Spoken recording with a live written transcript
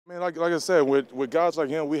I mean, like I said, with guys like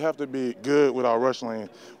him, we have to be good with our rush lane.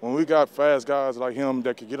 When we got fast guys like him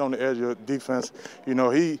that can get on the edge of defense, you know,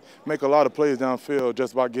 he make a lot of plays downfield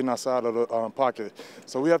just by getting outside of the pocket.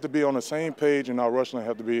 So we have to be on the same page, and our rush lane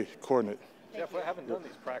have to be coordinated. Jeff, having done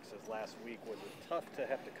these practices last week, was it tough to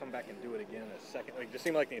have to come back and do it again a second? Like, it just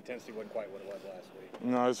seemed like the intensity wasn't quite what it was last week.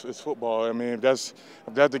 No, it's football. I mean, if that's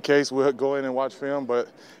the case, we'll go in and watch film. But,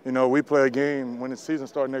 you know, we play a game when the season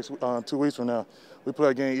starts 2 weeks from now. We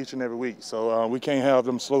play a game each and every week. So we can't have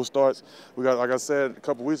them slow starts. We got, like I said a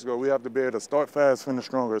couple weeks ago, we have to be able to start fast, finish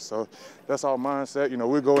stronger. So that's our mindset. You know,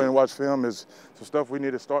 we go in and watch film. Is some stuff we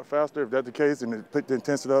need to start faster. If that's the case, and put the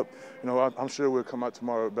intensity up, you know, I'm sure we'll come out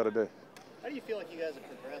tomorrow a better day. How do you feel like you guys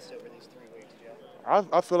have progressed over these 3 weeks, Jeff?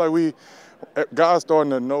 I feel like guys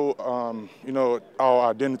starting to know, you know,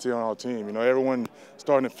 our identity on our team. You know, everyone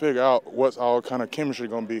starting to figure out what's our kind of chemistry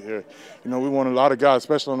going to be here. You know, we want a lot of guys,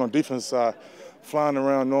 especially on the defense side, flying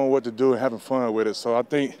around, knowing what to do and having fun with it. So I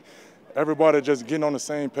think everybody just getting on the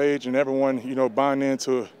same page and everyone, you know, buying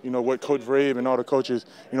into, you know, what Coach Vrave and all the coaches,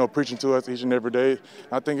 you know, preaching to us each and every day.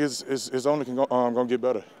 I think it's only going to get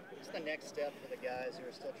better. What's the next step for the guys who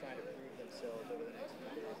are still trying to prove themselves over the next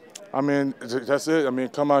few years? I mean, that's it. I mean,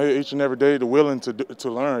 come out here each and every day, willing to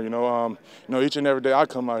learn. You know, each and every day I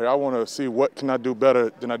come out here, I want to see what can I do better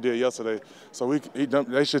than I did yesterday. So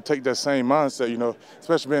they should take that same mindset. You know,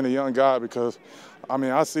 especially being a young guy, because I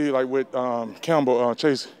mean, I see like with Campbell,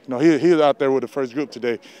 Chase. You know, he's out there with the first group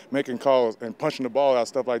today, making calls and punching the ball out,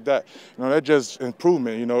 stuff like that. You know, that's just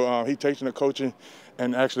improvement. You know, he takes the coaching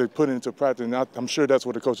and actually putting it into practice. And I'm sure that's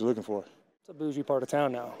what the coach is looking for. It's a bougie part of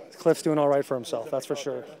town now. Cliff's doing all right for himself, that's for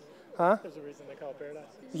sure. Huh? There's a reason they call it Paradise.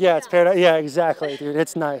 Yeah, it's Paradise. Yeah, exactly, dude.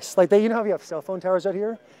 It's nice. Like, you know how we have cell phone towers out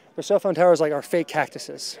here? The cell phone towers like are fake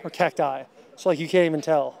cactuses or cacti. So like you can't even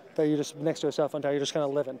tell that you're just next to a cell phone tower. You're just kind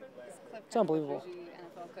of living. It's unbelievable.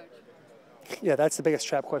 Yeah, that's the biggest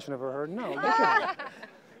trap question I've ever heard. No, look at him.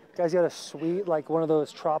 Guy's got a sweet, like one of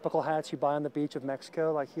those tropical hats you buy on the beach of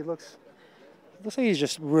Mexico. Like he looks like he's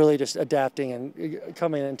just really just adapting and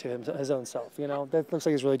coming into his own self, you know? That looks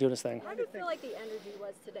like he's really doing his thing. How do you feel like the energy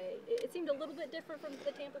was today? It seemed a little bit different from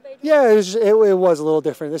the Tampa Bay game? Yeah, it was a little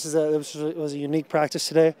different. It was a unique practice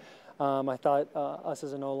today. I thought us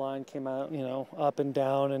as an O-line came out, you know, up and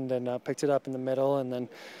down, and then picked it up in the middle, and then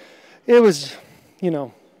it was, you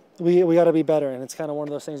know, we got to be better, and it's kind of one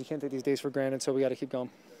of those things you can't take these days for granted, so we got to keep going.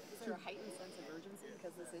 Is there a heightened sense of urgency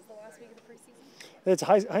because this is the last week of the preseason? It's a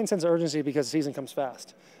heightened sense of urgency because the season comes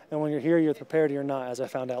fast. And when you're here, you're prepared or you're not, as I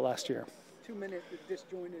found out last year. 2-minute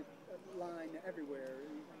disjointed line everywhere.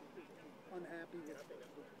 Unhappy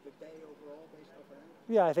with the day overall based off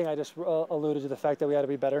that? Yeah, I think I just alluded to the fact that we had to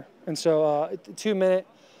be better. And so 2-minute,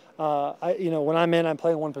 you know, when I'm in, I'm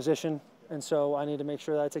playing one position. And so I need to make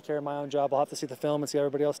sure that I take care of my own job. I'll have to see the film and see how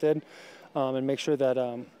everybody else did and make sure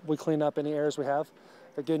that we clean up any errors we have.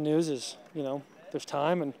 The good news is, you know, there's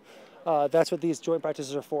time, and that's what these joint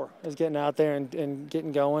practices are for, is getting out there and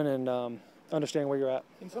getting going and understanding where you're at.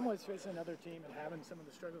 In some ways, facing another team and having some of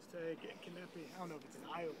the struggles today, can that be, I don't know if it's an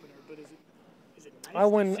eye-opener, but is it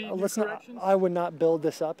nice I would not build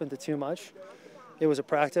this up into too much. It was a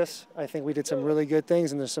practice. I think we did some really good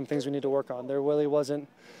things, and there's some things we need to work on. There really wasn't.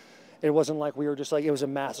 It wasn't like we were just like, it was a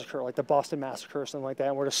massacre, like the Boston Massacre or something like that,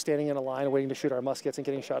 and we're just standing in a line waiting to shoot our muskets and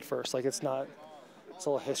getting shot first. Like, it's not, it's a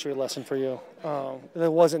little history lesson for you.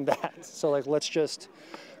 It wasn't that. So, like, let's just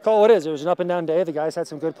call it what it is. It was an up and down day. The guys had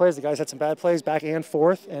some good plays. The guys had some bad plays, back and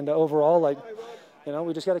forth. And overall, like, you know,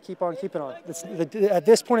 we just got to keep on keeping on. At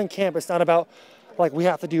this point in camp, it's not about, like, we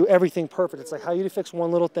have to do everything perfect. It's like how you fix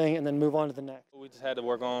one little thing and then move on to the next. We just had to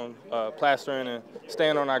work on plastering and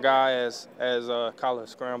staying on our guy as Kyler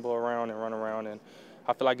scramble around and run around, and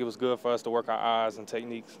I feel like it was good for us to work our eyes and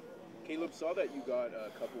techniques. Caleb, saw that you got a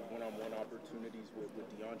couple of one-on-one opportunities with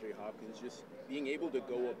DeAndre Hopkins. Just being able to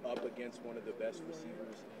go up against one of the best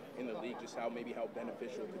receivers in the league, just how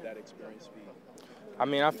beneficial could that experience be? I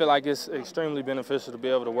mean, I feel like it's extremely beneficial to be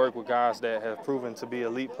able to work with guys that have proven to be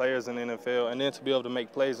elite players in the NFL, and then to be able to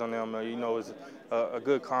make plays on them, you know, is a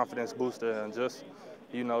good confidence booster, and just,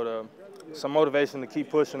 you know, some motivation to keep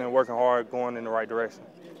pushing and working hard, going in the right direction.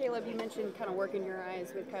 Caleb, you mentioned kind of working your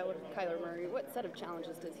eyes with Kyler Murray. What set of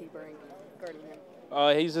challenges does he bring guarding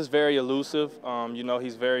him? He's just very elusive. You know,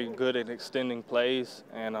 he's very good at extending plays,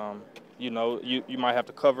 and, you know, you might have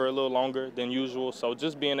to cover a little longer than usual. So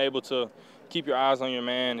just being able to keep your eyes on your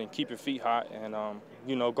man and keep your feet hot and,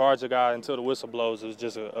 you know, guard your guy until the whistle blows is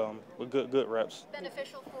just a good reps.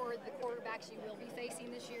 Beneficial for the quarterbacks you will be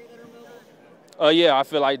facing this year that are Yeah, I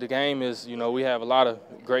feel like the game is, we have a lot of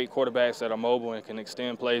great quarterbacks that are mobile and can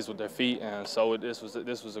extend plays with their feet, and so this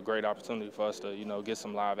was a great opportunity for us to, get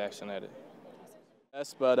some live action at it.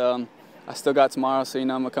 Yes, but I still got tomorrow, so I'm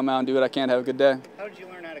gonna come out and do what I can. Have a good day. How did you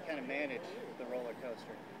learn how to kind of manage the roller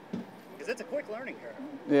coaster? Because it's a quick learning curve.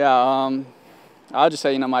 Yeah, I'll just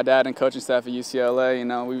say, my dad and coaching staff at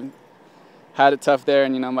UCLA, we had it tough there,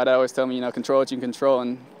 and my dad always told me, control what you can control,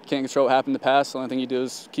 and you can't control what happened in the past. The only thing you do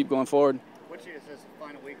is keep going forward. What's this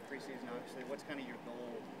final week of preseason, obviously? What's kind of your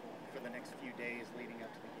goal for the next few days leading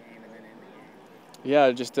up to the game and then in the game?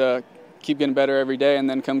 Yeah, just keep getting better every day, and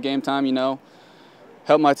then come game time,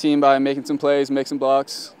 help my team by making some plays, make some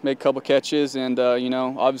blocks, make a couple catches, and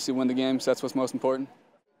obviously win the game. So that's what's most important.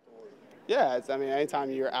 Yeah,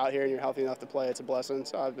 anytime you're out here and you're healthy enough to play, it's a blessing.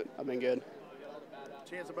 So I've been good.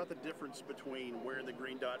 Chance, about the difference between wearing the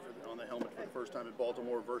green dot on the helmet for the first time in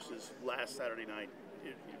Baltimore versus last Saturday night.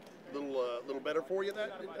 Little better for you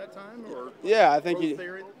that time, or yeah, I think in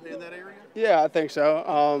that area. Yeah, I think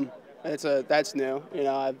so. That's new.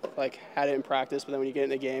 I've had it in practice, but then when you get in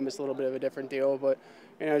the game, it's a little bit of a different deal. But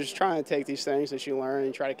just trying to take these things that you learn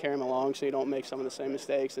and try to carry them along, so you don't make some of the same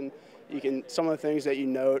mistakes, and some of the things that you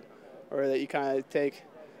note or that you kind of take,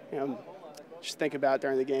 just think about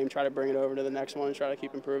during the game, try to bring it over to the next one and try to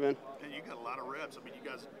keep improving. And you got a lot of reps. You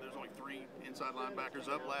guys, there's only 3 inside linebackers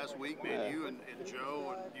up last week, man. Yeah. You and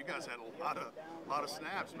Joe, and you guys had a lot of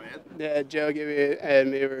snaps, man. Yeah, Joe gave me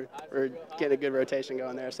and me were getting a good rotation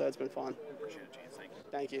going there, so it's been fun. Appreciate it, Chance.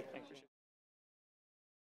 Thank you. Thank you.